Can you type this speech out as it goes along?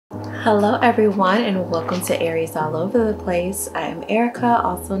Hello everyone and welcome to Aries All Over the Place. I am Erica,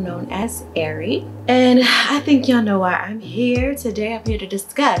 also known as Ari, and I think y'all know why I'm here. Today I'm here to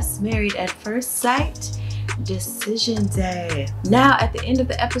discuss Married at First Sight Decision Day. Now at the end of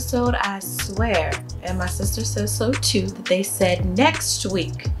the episode, I swear, and my sister says so too, that they said next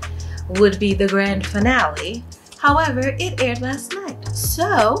week would be the grand finale. However, it aired last night.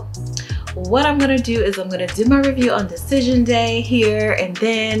 So what I'm gonna do is I'm gonna do my review on Decision Day here, and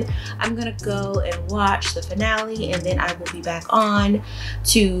then I'm gonna go and watch the finale, and then I will be back on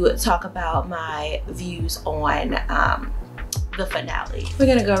to talk about my views on the finale. We're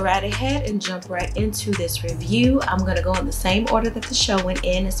gonna go right ahead and jump right into this review. I'm gonna go in the same order that the show went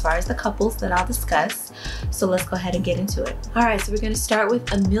in as far as the couples that I'll discuss. So let's go ahead and get into it. All right, so we're gonna start with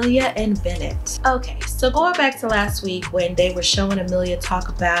Amelia and Bennett. Okay, so going back to last week when they were showing Amelia talk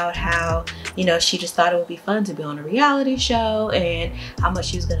about how, you know, she just thought it would be fun to be on a reality show and how much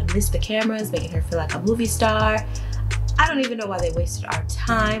she was gonna miss the cameras, making her feel like a movie star. I don't even know why they wasted our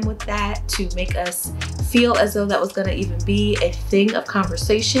time with that to make us feel as though that was gonna even be a thing of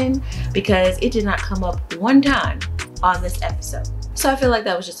conversation, because it did not come up one time on this episode. So I feel like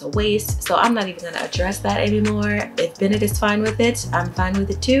that was just a waste. So I'm not even gonna address that anymore. If Bennett is fine with it, I'm fine with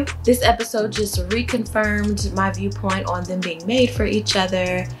it too. This episode just reconfirmed my viewpoint on them being made for each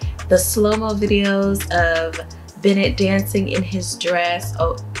other. The slow-mo videos of Bennett dancing in his dress,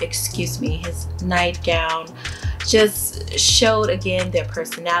 his nightgown, just showed again their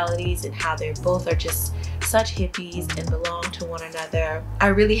personalities and how they both are just such hippies and belong to one another. I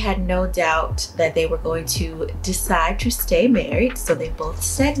really had no doubt that they were going to decide to stay married, so they both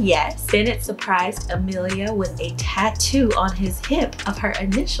said yes. Bennett surprised Amelia with a tattoo on his hip of her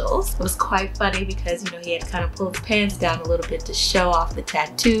initials. It was quite funny because, you know, he had kind of pulled his pants down a little bit to show off the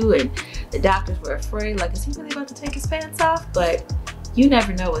tattoo, and the doctors were afraid, like, is he really about to take his pants off? But you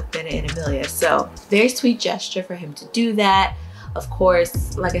never know with Bennett and Amelia. So very sweet gesture for him to do that. Of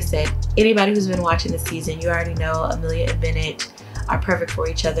course, like I said, anybody who's been watching the season, you already know Amelia and Bennett are perfect for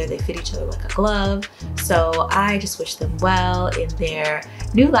each other. They fit each other like a glove. So I just wish them well in their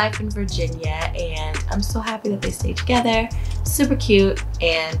new life in Virginia, and I'm so happy that they stay together. Super cute,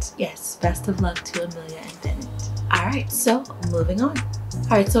 and yes, best of luck to Amelia and Bennett. All right, so moving on.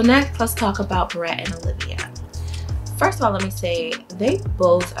 All right, so next let's talk about Brett and Olivia. First of all, let me say they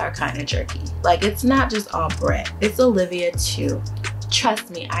both are kind of jerky. Like, it's not just all Brett, it's Olivia too.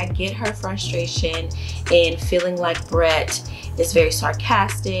 Trust me, I get her frustration in feeling like Brett is very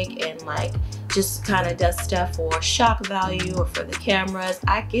sarcastic and like just kind of does stuff for shock value or for the cameras.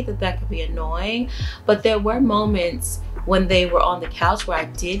 I get that that could be annoying, but there were moments when they were on the couch where I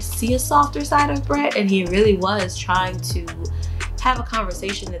did see a softer side of Brett, and he really was trying to have a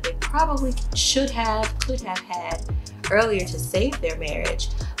conversation that they probably could have had earlier to save their marriage,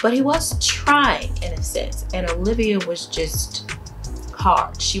 but he was trying in a sense, and Olivia was just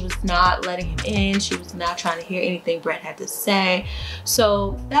hard. She was not letting him in. She was not trying to hear anything Brett had to say.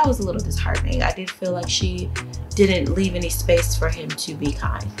 So that was a little disheartening. I did feel like she didn't leave any space for him to be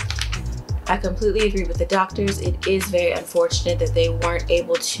kind. I completely agree with the doctors. It is very unfortunate that they weren't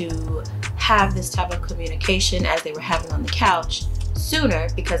able to have this type of communication as they were having on the couch sooner,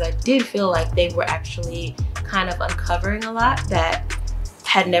 because I did feel like they were actually kind of uncovering a lot that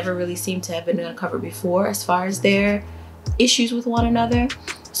had never really seemed to have been uncovered before as far as their issues with one another.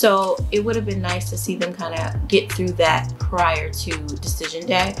 So it would have been nice to see them kind of get through that prior to Decision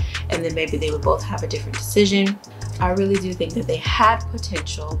Day, and then maybe they would both have a different decision. I really do think that they had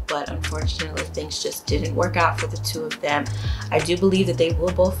potential, but unfortunately things just didn't work out for the two of them. I do believe that they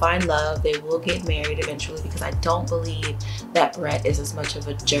will both find love. They will get married eventually, because I don't believe that Brett is as much of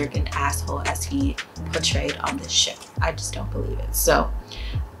a jerk and asshole as he portrayed on this show. I just don't believe it. So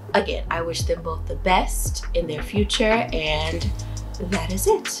again, I wish them both the best in their future, and that is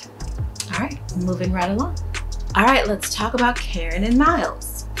it. All right, moving right along. All right, let's talk about Karen and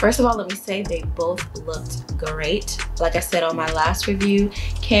Miles. First of all, let me say they both looked great. Like I said on my last review,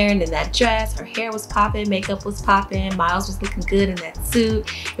 Karen in that dress, her hair was popping, makeup was popping, Miles was looking good in that suit.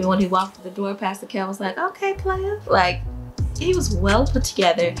 And when he walked through the door, Pastor Kel was like, okay, player. Like, he was well put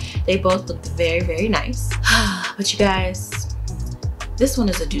together. They both looked very, very nice. But you guys, this one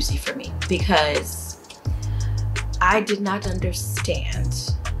is a doozy for me, because I did not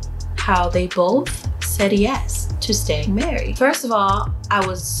understand how they both said yes to staying married. First of all, I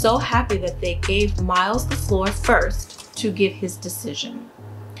was so happy that they gave Miles the floor first to give his decision.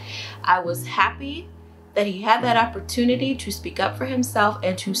 I was happy that he had that opportunity to speak up for himself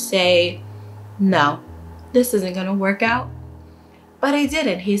and to say, no, this isn't gonna work out. But he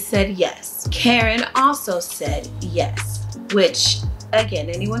didn't. He said yes. Karen also said yes, which again,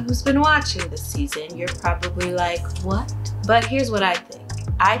 anyone who's been watching this season, you're probably like, what? But here's what I think.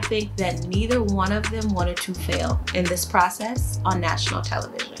 I think that neither one of them wanted to fail in this process on national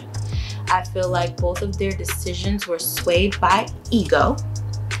television. I feel like both of their decisions were swayed by ego.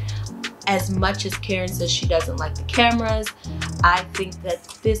 As much as Karen says she doesn't like the cameras, I think that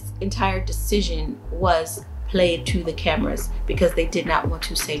this entire decision was played to the cameras because they did not want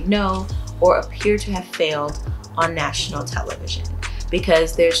to say no or appear to have failed on national television.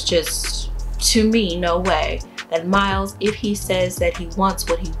 Because there's just, to me, no way that Miles, if he says that he wants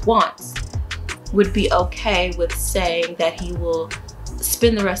what he wants, would be okay with saying that he will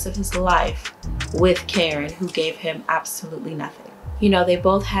spend the rest of his life with Karen, who gave him absolutely nothing. You know, they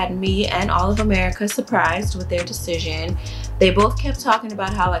both had me and all of America surprised with their decision. They both kept talking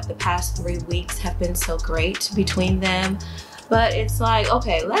about how like the past 3 weeks have been so great between them. But it's like,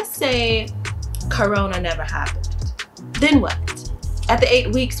 okay, let's say Corona never happened. Then what? At the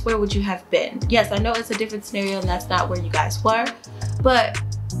 8 weeks, where would you have been? Yes, I know it's a different scenario and that's not where you guys were, but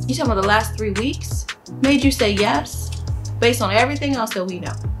you talking about the last 3 weeks made you say yes based on everything else that we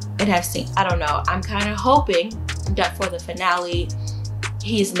know and have seen. I don't know. I'm kind of hoping that for the finale,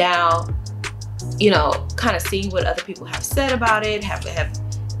 he's now, you know, kind of seeing what other people have said about it, have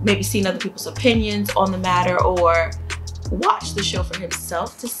maybe seen other people's opinions on the matter, or watched the show for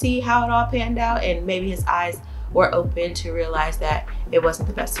himself to see how it all panned out, and maybe his eyes were open to realize that it wasn't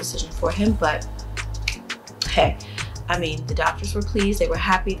the best decision for him. But hey, I mean, the doctors were pleased. They were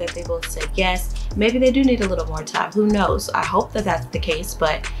happy that they both said yes. Maybe they do need a little more time. Who knows? I hope that that's the case.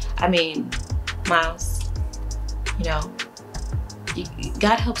 But I mean, Miles, you know,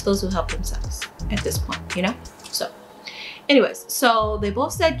 God helps those who help themselves at this point, you know? So anyways, so they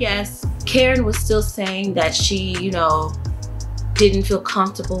both said yes. Karen was still saying that she, you know, didn't feel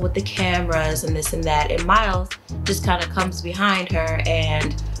comfortable with the cameras and this and that. And Miles just kind of comes behind her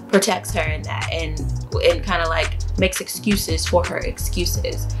and protects her in that, and kind of like makes excuses for her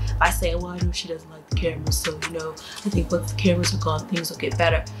excuses by saying, well, I know she doesn't like the cameras, so you know, I think once the cameras are gone, things will get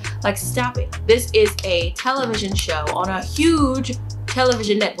better. Like, stop it. This is a television show on a huge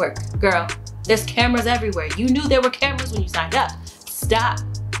television network, girl. There's cameras everywhere. You knew there were cameras when you signed up. Stop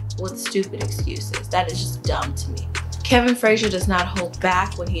with stupid excuses. That is just dumb to me. Kevin Frazier does not hold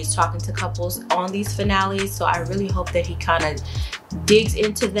back when he's talking to couples on these finales, so I really hope that he kind of digs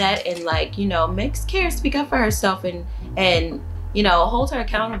into that and, like, you know, makes Karen speak up for herself and you know, hold her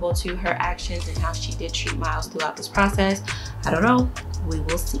accountable to her actions and how she did treat Miles throughout this process. I don't know. We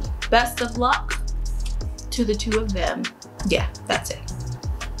will see. Best of luck to the two of them. Yeah, that's it.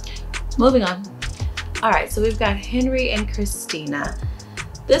 Moving on. All right, so we've got Henry and Christina.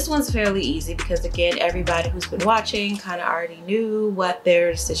 This one's fairly easy because, again, everybody who's been watching kind of already knew what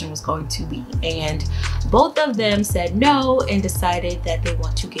their decision was going to be. And both of them said no and decided that they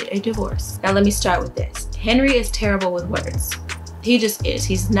want to get a divorce. Now, let me start with this. Henry is terrible with words. He just is.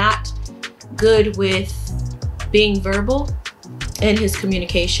 He's not good with being verbal in his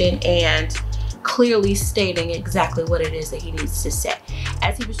communication and clearly stating exactly what it is that he needs to say.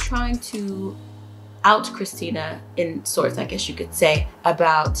 As he was trying to out Christina, in sorts, I guess you could say,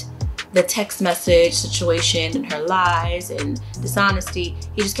 about the text message situation and her lies and dishonesty,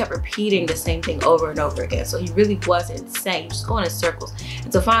 he just kept repeating the same thing over and over again. So he really wasn't saying, he was just going in circles.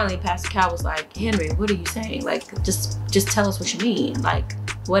 And so finally, Pastor Cal was like, Henry, what are you saying? Like, just tell us what you mean. Like,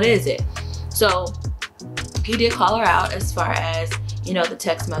 what is it? So he did call her out as far as, you know, the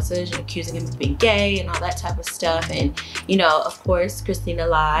text message and accusing him of being gay and all that type of stuff. And, you know, of course, Christina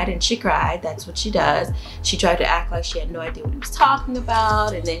lied and she cried. That's what she does. She tried to act like she had no idea what he was talking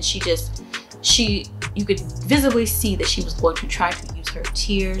about. And then you could visibly see that she was going to try to use her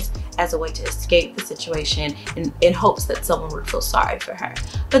tears as a way to escape the situation in hopes that someone would feel sorry for her.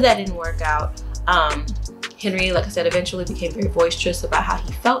 But that didn't work out. Henry, like I said, eventually became very boisterous about how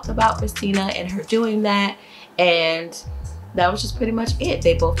he felt about Christina and her doing that. And that was just pretty much it.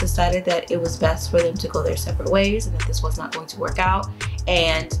 They both decided that it was best for them to go their separate ways and that this was not going to work out.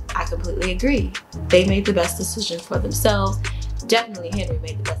 And I completely agree. They made the best decision for themselves. Definitely Henry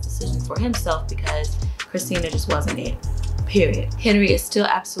made the best decision for himself because Christina just wasn't it, period. Henry is still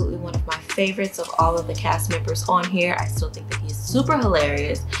absolutely one of my favorites of all of the cast members on here. I still think that he's super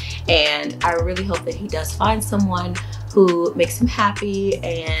hilarious, and I really hope that he does find someone who makes him happy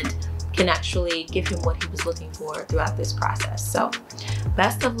and can actually give him what he was looking for throughout this process. So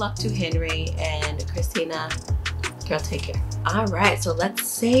best of luck to Henry, and Christina, girl, take care. All right, so let's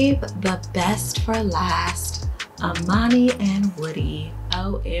save the best for last. Amani and Woody,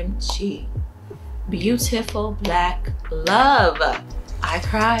 OMG. Beautiful black love. I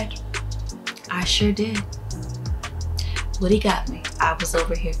cried. I sure did. Woody got me. I was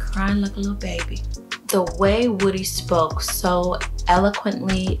over here crying like a little baby. The way Woody spoke so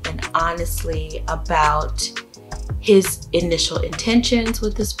eloquently and honestly about his initial intentions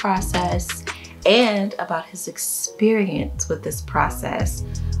with this process and about his experience with this process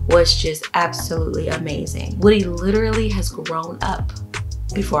was just absolutely amazing. Woody literally has grown up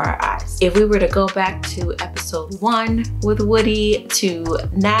before our eyes. If we were to go back to episode 1 with Woody to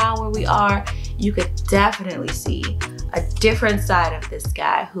now where we are, you could definitely see a different side of this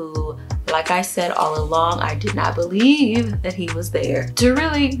guy who, like I said all along, I did not believe that he was there to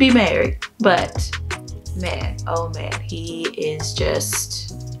really be married. But man, oh man, he is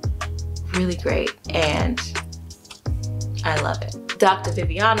just really great and I love it. Dr.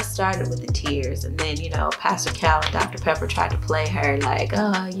 Viviana started with the tears, and then, you know, Pastor Cal and Dr. Pepper tried to play her like,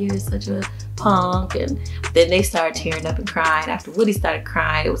 oh, you're such a punk, and then they started tearing up and crying. After Woody started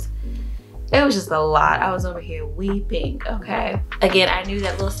crying, it was just a lot. I was over here weeping, okay? Again, I knew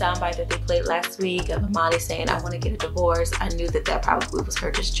that little soundbite that they played last week of Amani saying, I want to get a divorce. I knew that that probably was her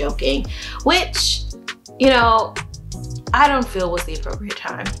just joking, which, you know, I don't feel was the appropriate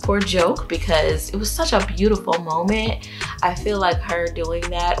time for a joke because it was such a beautiful moment. I feel like her doing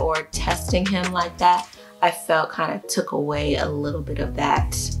that or testing him like that, I felt kind of took away a little bit of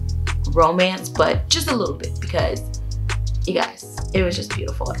that romance, but just a little bit because you guys, it was just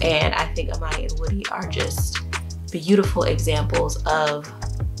beautiful. And I think Amani and Woody are just beautiful examples of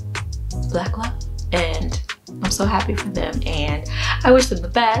Black love. And I'm so happy for them and I wish them the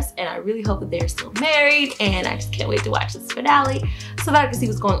best, and I really hope that they're still married, and I just can't wait to watch this finale so that I can see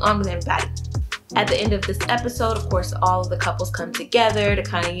what's going on with everybody. At the end of this episode, of course, all of the couples come together to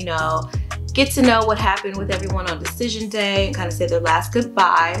kind of, you know, get to know what happened with everyone on decision day and kind of say their last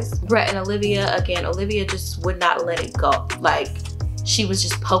goodbyes. Brett and Olivia, again, Olivia just would not let it go. Like, she was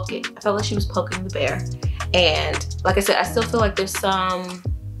just poking. I felt like she was poking the bear. And like I said, I still feel like there's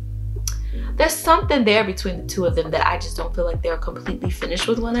something there between the two of them that I just don't feel like they're completely finished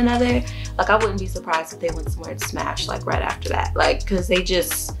with one another. Like, I wouldn't be surprised if they went somewhere to smash like right after that. Like, cause they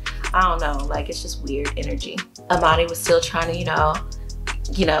just, I don't know, like it's just weird energy. Amani was still trying to,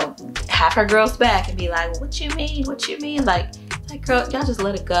 you know, have her girls back and be like, what you mean? What you mean? Like girl, y'all just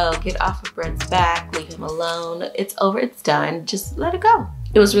let it go. Get off of Brett's back, leave him alone. It's over, it's done. Just let it go.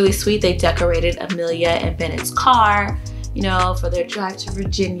 It was really sweet. They decorated Amelia and Bennett's car, you know, for their drive to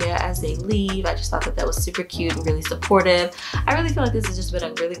Virginia as they leave. I just thought that that was super cute and really supportive. I really feel like this has just been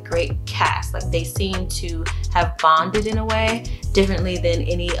a really great cast. Like, they seem to have bonded in a way differently than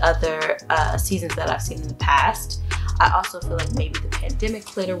any other seasons that I've seen in the past. I also feel like maybe the pandemic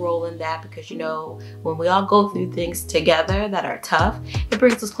played a role in that because, you know, when we all go through things together that are tough, it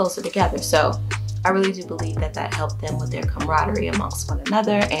brings us closer together. So I really do believe that that helped them with their camaraderie amongst one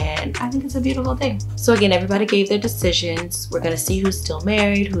another, and I think it's a beautiful thing. So again, everybody gave their decisions. We're gonna see who's still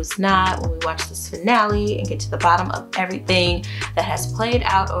married, who's not, when we watch this finale and get to the bottom of everything that has played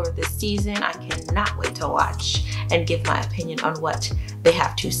out over this season. I cannot wait to watch and give my opinion on what they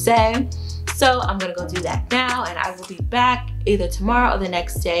have to say. So I'm gonna go do that now, and I will be back either tomorrow or the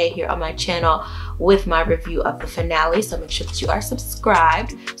next day here on my channel with my review of the finale. So make sure that you are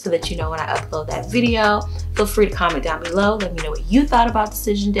subscribed so that you know when I upload that video. Feel free to comment down below. Let me know what you thought about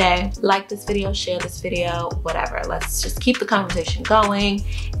Decision Day. Like this video, share this video, whatever. Let's just keep the conversation going.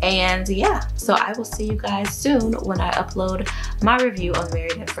 And yeah, so I will see you guys soon when I upload my review on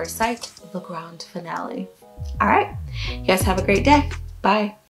Married at First Sight, the grand finale. All right, you guys have a great day. Bye.